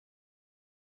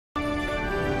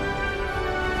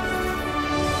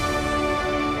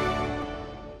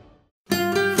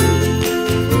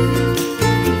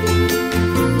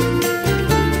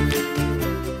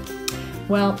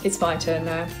Well, it's my turn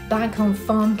now. Back on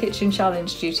farm kitchen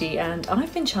challenge duty, and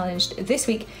I've been challenged this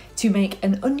week to make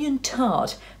an onion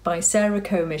tart by Sarah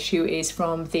Comish, who is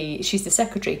she's the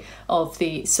secretary of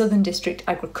the Southern District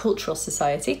Agricultural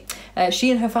Society. She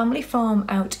and her family farm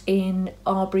out in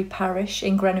Arbury Parish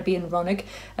in Grenaby and Ronagh.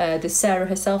 There's Sarah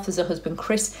herself, there's her husband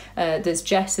Chris, there's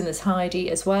Jess and there's Heidi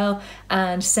as well.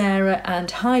 And Sarah and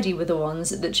Heidi were the ones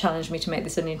that challenged me to make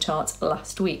this onion tart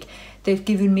last week. They've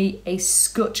given me a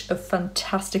scutch of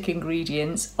fantastic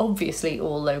ingredients, obviously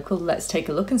all local. Let's take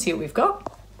a look and see what we've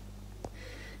got.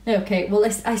 Okay, well,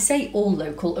 I say all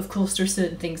local. Of course, there are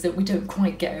certain things that we don't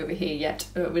quite get over here yet.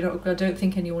 I don't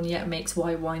think anyone yet makes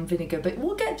white wine vinegar, but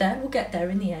we'll get there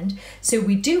in the end. So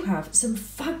we do have some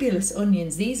fabulous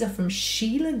onions. These are from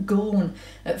Sheila Gorn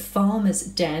at Farmer's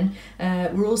Den.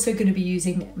 We're also going to be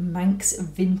using Manx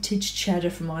vintage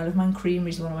cheddar from Isle of Man Creamery,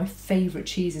 is one of my favourite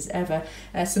cheeses ever.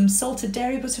 Some salted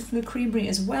dairy butter from the Creamery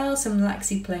as well, some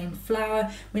Laxey plain flour.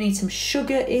 We need some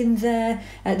sugar in there.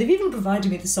 They've even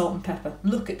provided me the salt and pepper.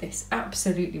 Look at this,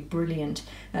 absolutely brilliant.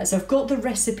 So I've got the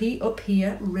recipe up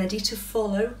here ready to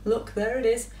follow. Look, there it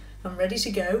is. I'm ready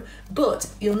to go. But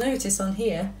you'll notice on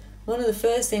here, one of the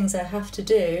first things I have to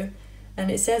do, and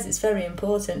it says it's very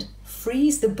important,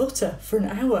 freeze the butter for an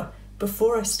hour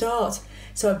before I start.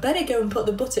 So I better go and put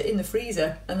the butter in the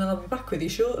freezer, and then I'll be back with you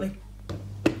shortly.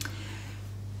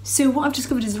 So what I've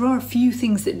discovered is there are a few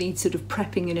things that need sort of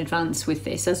prepping in advance with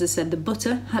this. As I said, the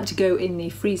butter had to go in the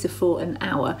freezer for an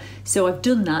hour. So I've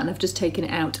done that and I've just taken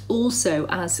it out. Also,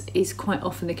 as is quite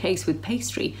often the case with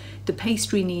pastry, the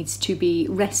pastry needs to be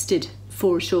rested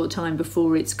for a short time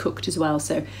before it's cooked as well.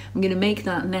 So I'm going to make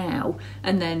that now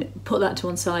and then put that to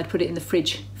one side, put it in the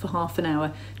fridge for half an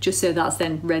hour, just so that's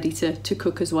then ready to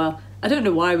cook as well. I don't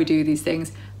know why we do these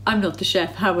things. I'm not the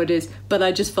chef, how it is, but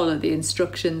I just follow the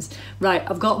instructions. Right,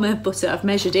 I've got my butter, I've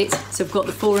measured it, so I've got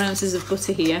the 4 ounces of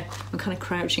butter here. I'm kind of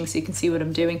crouching so you can see what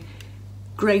I'm doing.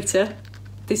 Grater.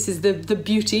 This is the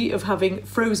beauty of having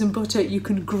frozen butter. You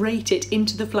can grate it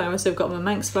into the flour, so I've got my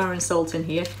Manx flour and salt in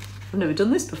here. I've never done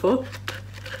this before.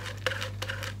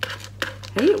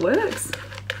 Hey, it works.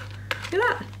 Look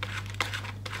at that.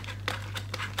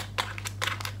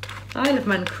 Isle of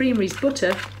Man Creamery's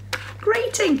butter.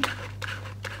 Grating.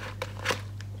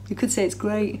 You could say it's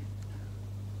great.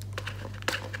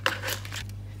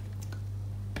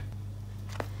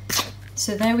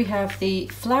 So there we have the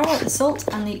flour, the salt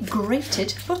and the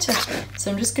grated butter. So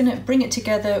I'm just going to bring it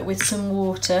together with some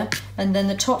water, and then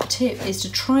the top tip is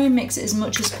to try and mix it as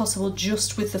much as possible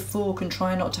just with the fork and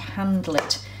try not to handle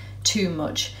it too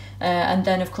much. And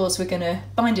then of course we're going to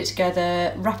bind it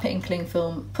together, wrap it in cling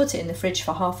film, put it in the fridge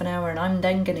for half an hour, and I'm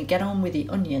then going to get on with the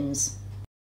onions.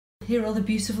 Here are the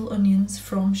beautiful onions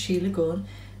from Sheila Gorn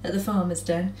at the Farmer's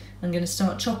Den. I'm going to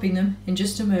start chopping them in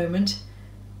just a moment.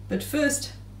 But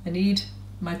first, I need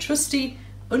my trusty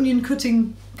onion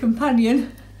cutting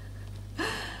companion,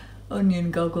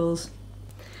 onion goggles.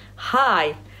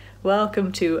 Hi,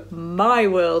 welcome to my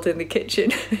world in the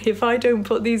kitchen. If I don't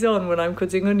put these on when I'm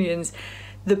cutting onions,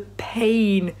 the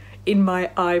pain in my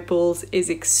eyeballs is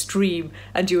extreme,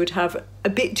 and you would have a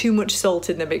bit too much salt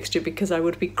in the mixture because I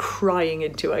would be crying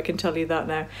into it, I can tell you that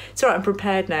now. It's alright, I'm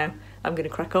prepared now. I'm going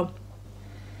to crack on.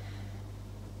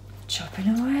 Chopping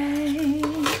away.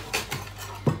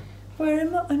 Where are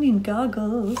my onion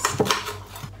goggles?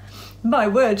 My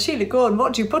word, Sheila Gorn,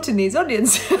 what do you put in these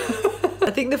onions?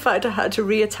 I think the fact I had to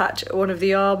reattach one of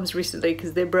the arms recently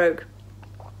because they broke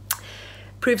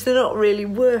proves they're not really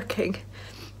working.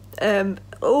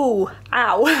 Oh,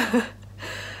 ow.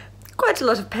 Quite a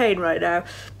lot of pain right now.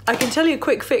 I can tell you a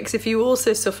quick fix if you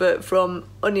also suffer from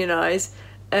onion eyes.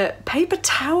 Paper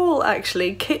towel,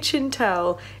 actually, kitchen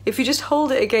towel. If you just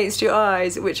hold it against your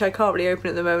eyes, which I can't really open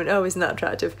at the moment. Oh, isn't that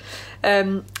attractive?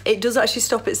 It does actually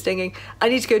stop it stinging. I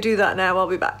need to go do that now. I'll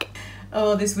be back.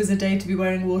 Oh, this was a day to be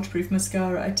wearing waterproof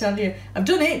mascara, I tell you. I've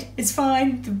done it, it's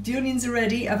fine, the onions are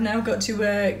ready. I've now got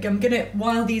to,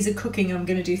 while these are cooking, I'm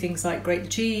gonna do things like grate the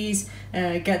cheese,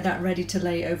 get that ready to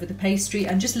lay over the pastry,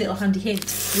 and just a little handy hint,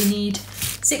 we need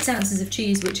 6 ounces of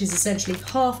cheese, which is essentially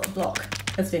half a block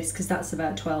of this, because that's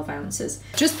about 12 ounces.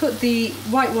 Just put the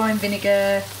white wine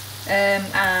vinegar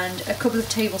and a couple of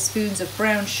tablespoons of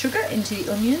brown sugar into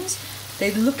the onions.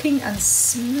 They're looking and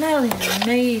smelling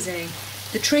amazing.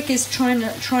 The trick is trying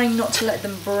not to let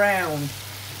them brown.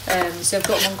 So I've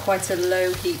got them on quite a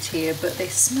low heat here, but they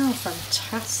smell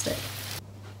fantastic.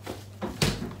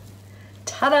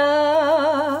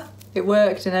 Ta-da! It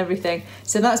worked and everything.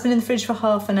 So that's been in the fridge for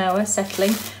half an hour,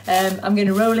 settling. I'm going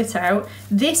to roll it out.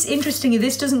 This, interestingly,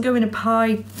 this doesn't go in a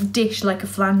pie dish like a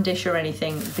flan dish or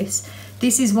anything. This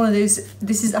is one of those,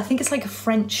 I think it's like a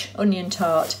French onion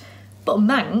tart. but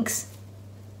Manx.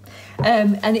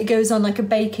 And it goes on like a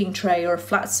baking tray or a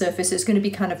flat surface, so it's going to be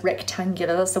kind of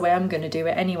rectangular. That's the way I'm going to do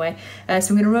it anyway. So I'm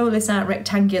going to roll this out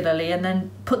rectangularly and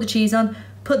then put the cheese on,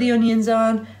 put the onions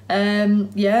on,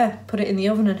 yeah, put it in the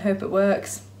oven and hope it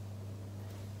works.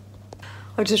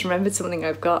 I've just remembered something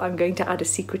I've got. I'm going to add a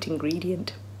secret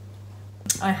ingredient.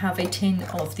 I have a tin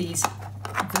of these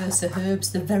Versa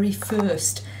herbs, the very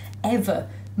first ever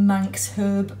Manx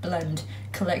herb blend,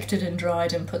 collected and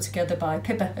dried and put together by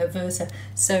Pippa at Versa.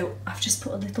 So I've just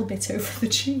put a little bit over the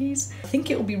cheese. I think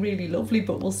it will be really lovely,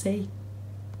 but we'll see.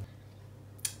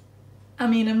 I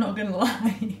mean, I'm not gonna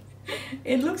lie,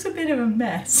 it looks a bit of a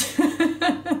mess.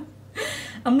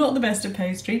 I'm not the best at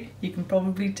pastry, you can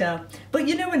probably tell. But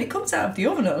you know, when it comes out of the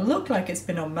oven, it'll look like it's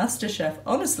been on MasterChef,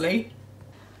 honestly.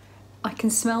 I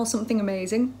can smell something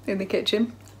amazing in the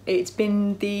kitchen. It's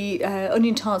been, the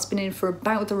onion tart's been in for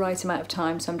about the right amount of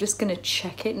time, so I'm just going to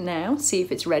check it now, see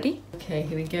if it's ready. Okay,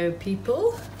 here we go,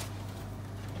 people.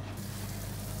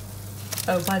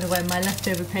 Oh, by the way, my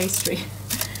leftover pastry,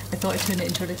 I thought I'd turn it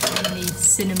into a little mini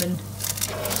cinnamon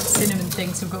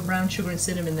thing, so I've got brown sugar and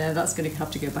cinnamon there. That's going to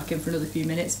have to go back in for another few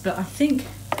minutes, but I think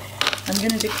I'm going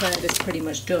to declare this pretty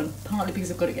much done, partly because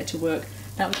I've got to get to work.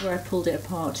 That was where I pulled it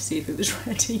apart to see if it was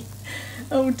ready.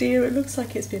 Oh dear, it looks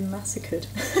like it's been massacred.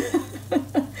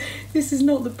 This is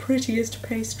not the prettiest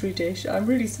pastry dish. I'm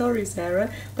really sorry,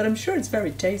 Sarah, but I'm sure it's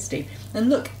very tasty. And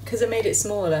look, because I made it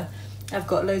smaller, I've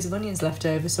got loads of onions left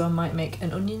over, so I might make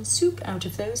an onion soup out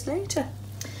of those later.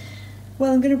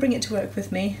 Well, I'm going to bring it to work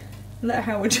with me. Let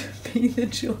Howard be the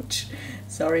judge.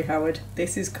 Sorry, Howard,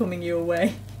 this is coming your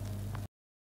way.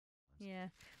 Yeah,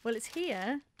 well, it's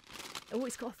here. Oh,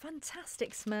 it's got a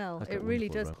fantastic smell. It really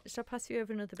does. Right. Shall I pass you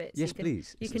over another bit? Yes,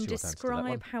 please. You can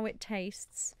describe how it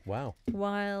tastes. Wow.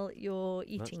 While you're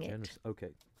eating it. Generous. Okay,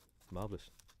 marvellous.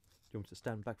 Do you want me to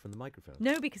stand back from the microphone?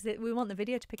 No, because we want the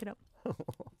video to pick it up.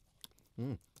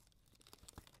 Mm.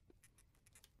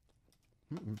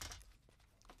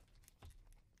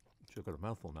 I've got a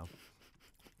mouthful now.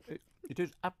 It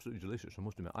is absolutely delicious, I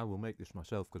must admit. I will make this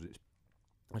myself because it's,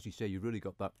 as you say, you've really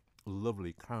got that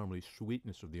lovely caramelly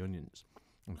sweetness of the onions.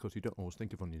 And of course you don't always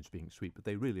think of onions being sweet, but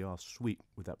they really are sweet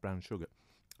with that brown sugar,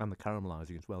 and the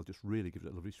caramelising as well just really gives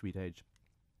it a lovely sweet edge.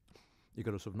 You've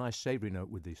got a sort of nice savoury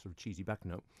note with the sort of cheesy back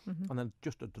note, and then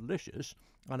just a delicious,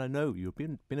 and I know you've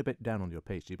been a bit down on your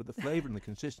pastry, but the flavour and the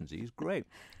consistency is great.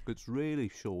 It's really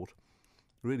short,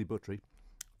 really buttery,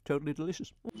 totally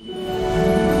delicious.